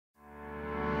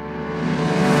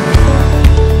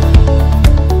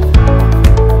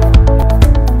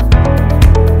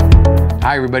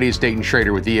everybody, it's Dayton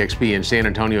Schrader with eXp in San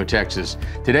Antonio, Texas.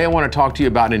 Today I want to talk to you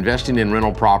about investing in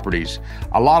rental properties.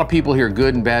 A lot of people hear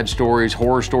good and bad stories,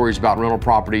 horror stories about rental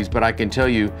properties, but I can tell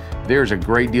you there's a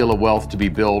great deal of wealth to be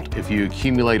built if you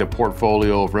accumulate a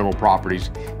portfolio of rental properties.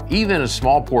 Even a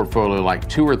small portfolio like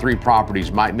 2 or 3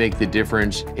 properties might make the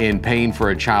difference in paying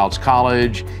for a child's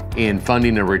college, in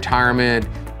funding a retirement,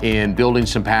 in building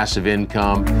some passive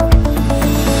income.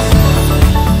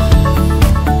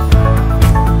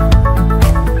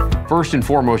 First and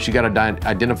foremost, you got to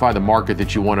identify the market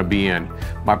that you want to be in.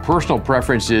 My personal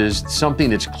preference is something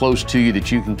that's close to you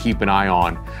that you can keep an eye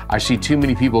on. I see too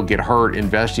many people get hurt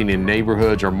investing in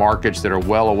neighborhoods or markets that are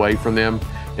well away from them.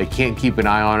 They can't keep an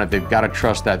eye on it. They've got to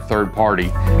trust that third party.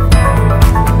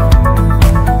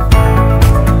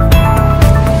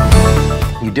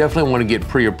 You definitely want to get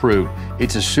pre-approved.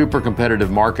 It's a super competitive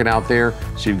market out there,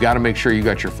 so you've got to make sure you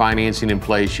got your financing in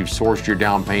place, you've sourced your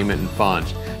down payment and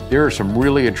funds. There are some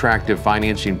really attractive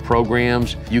financing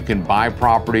programs. You can buy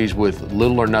properties with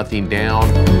little or nothing down.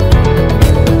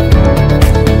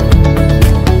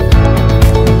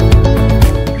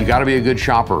 You got to be a good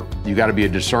shopper. You got to be a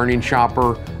discerning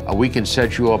shopper. We can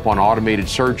set you up on automated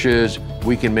searches.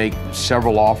 We can make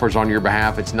several offers on your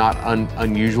behalf. It's not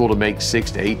unusual to make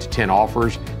 6 to 8 to 10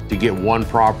 offers to get one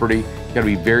property. You got to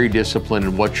be very disciplined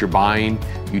in what you're buying.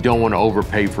 You don't want to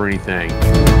overpay for anything.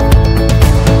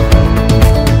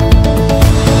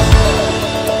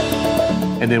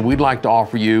 And then we'd like to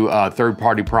offer you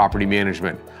third-party property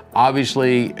management.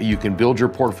 Obviously, you can build your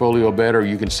portfolio better,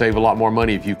 you can save a lot more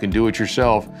money if you can do it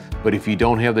yourself, but if you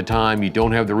don't have the time, you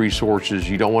don't have the resources,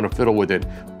 you don't want to fiddle with it,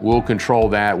 we'll control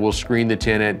that. We'll screen the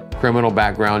tenant, criminal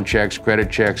background checks,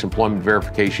 credit checks, employment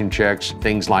verification checks,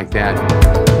 things like that.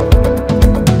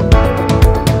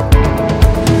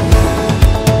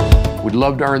 We'd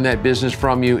love to earn that business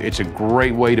from you. It's a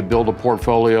great way to build a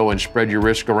portfolio and spread your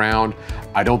risk around.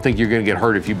 I don't think you're going to get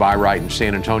hurt if you buy right in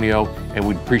San Antonio, and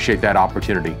we'd appreciate that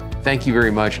opportunity. Thank you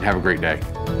very much and have a great day.